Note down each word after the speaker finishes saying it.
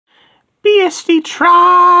BSD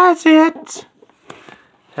Tries It!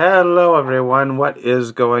 Hello everyone, what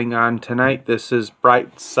is going on tonight? This is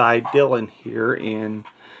Brightside Dylan here, and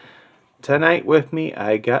tonight with me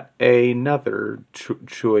I got another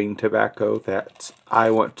chewing tobacco that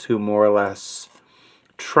I want to more or less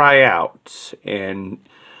try out and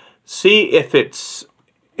see if it's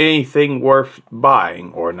anything worth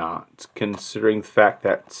buying or not, considering the fact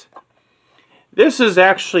that this is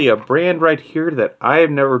actually a brand right here that I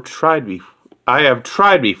have never tried before. I have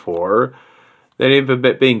tried before. The name of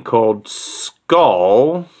it being called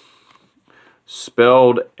Skoal,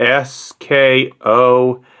 spelled S-K-O-A-L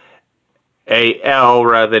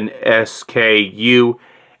rather than S-K-U-L-L,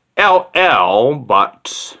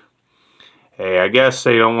 but hey, I guess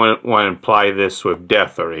they don't want to imply this with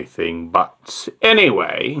death or anything, but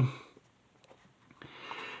anyway.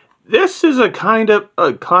 This is a kind of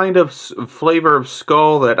flavor of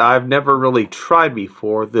Skoal that I've never really tried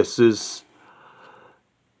before. This is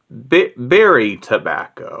berry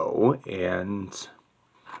tobacco, and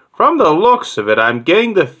from the looks of it, I'm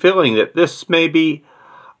getting the feeling that this may be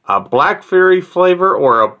a blackberry flavor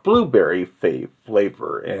or a blueberry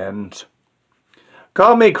flavor. And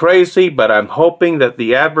call me crazy, but I'm hoping that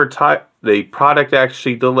the product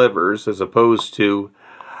actually delivers, as opposed to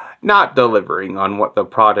not delivering on what the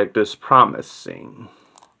product is promising.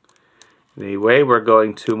 Anyway, we're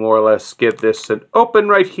going to more or less give this an open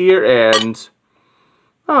right here, and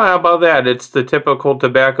oh, how about that? It's the typical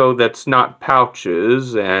tobacco that's not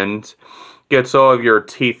pouches and gets all of your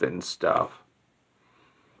teeth and stuff.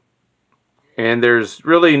 And there's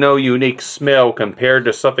really no unique smell compared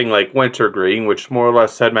to something like wintergreen, which more or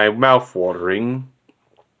less had my mouth watering.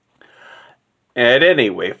 And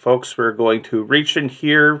anyway, folks, we're going to reach in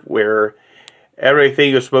here where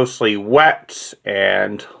everything is mostly wet,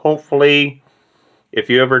 and hopefully, if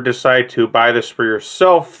you ever decide to buy this for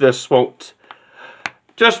yourself, this won't.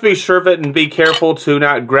 Just be sure of it and be careful to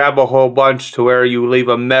not grab a whole bunch to where you leave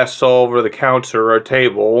a mess all over the counter or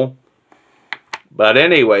table. But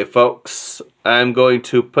anyway, folks, I'm going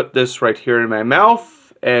to put this right here in my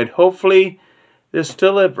mouth, and hopefully this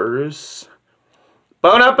delivers.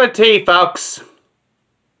 Bon appetit, folks!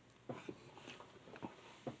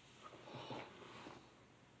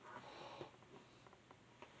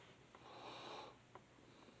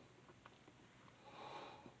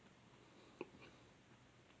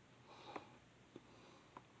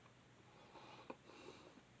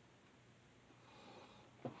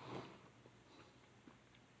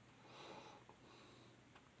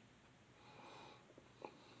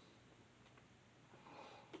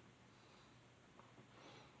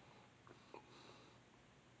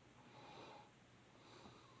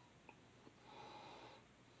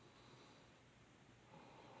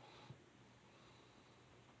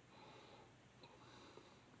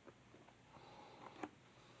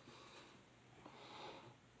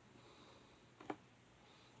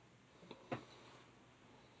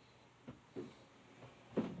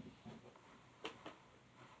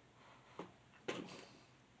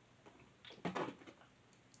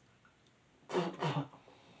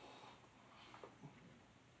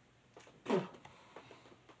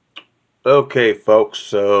 Okay, folks,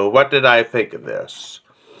 so what did I think of this?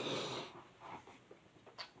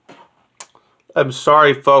 I'm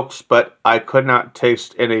sorry, folks, but I could not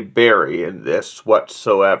taste any berry in this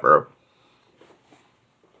whatsoever.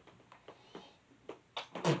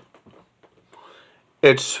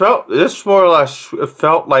 This more or less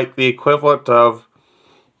felt like the equivalent of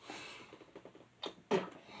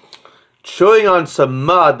chewing on some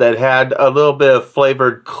mud that had a little bit of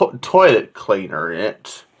flavored toilet cleaner in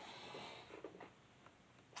it.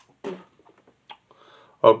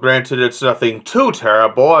 Oh, granted, it's nothing too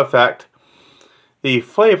terrible. In fact, the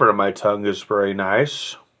flavor of my tongue is very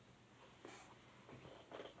nice.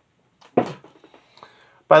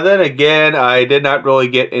 But then again, I did not really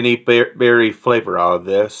get any berry flavor out of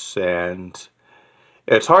this, and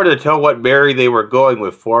it's hard to tell what berry they were going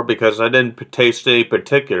with for, because I didn't taste any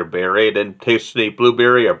particular berry. I didn't taste any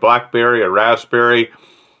blueberry or blackberry or raspberry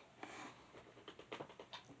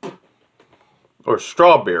or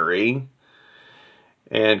strawberry.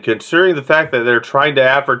 And considering the fact that they're trying to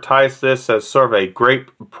advertise this as sort of a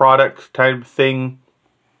grape product type of thing,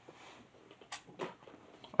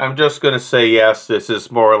 I'm just going to say yes, this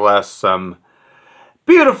is more or less some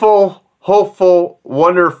beautiful, hopeful,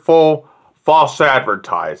 wonderful, false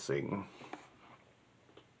advertising.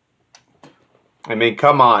 I mean,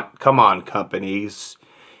 come on, companies.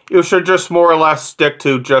 You should just more or less stick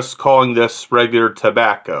to just calling this regular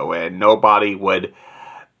tobacco, and nobody would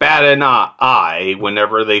bat an eye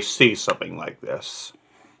whenever they see something like this.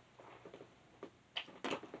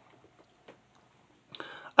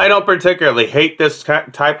 I don't particularly hate this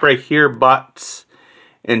type right here, but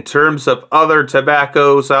in terms of other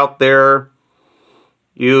tobaccos out there,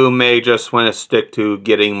 you may just want to stick to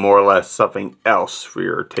getting more or less something else for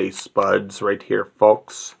your taste buds right here,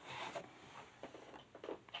 folks.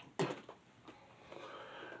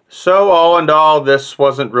 So all in all, this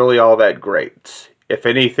wasn't really all that great. If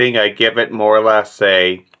anything, I give it more or less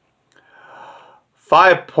a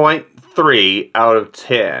 5.3 out of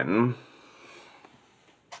 10.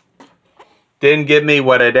 Didn't give me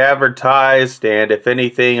what it advertised, and if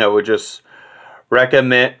anything, I would just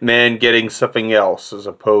recommend getting something else as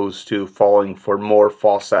opposed to falling for more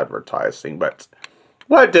false advertising. But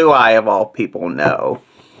what do I, of all people, know?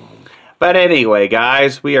 But anyway,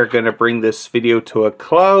 guys, we are going to bring this video to a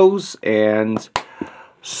close, and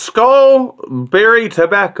Skoal Berry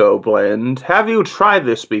Tobacco Blend. Have you tried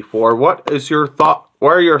this before? What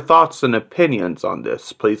are your thoughts and opinions on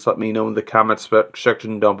this? Please let me know in the comments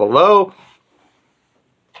section down below.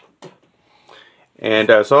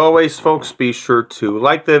 And as always, folks, be sure to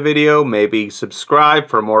like the video, maybe subscribe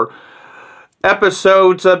for more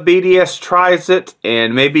episodes of BSD Tries It,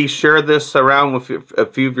 and maybe share this around with a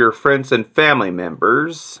few of your friends and family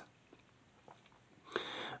members.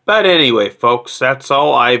 But anyway, folks, that's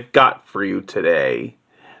all I've got for you today.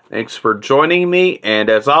 Thanks for joining me,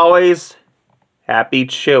 and as always, happy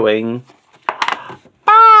chewing.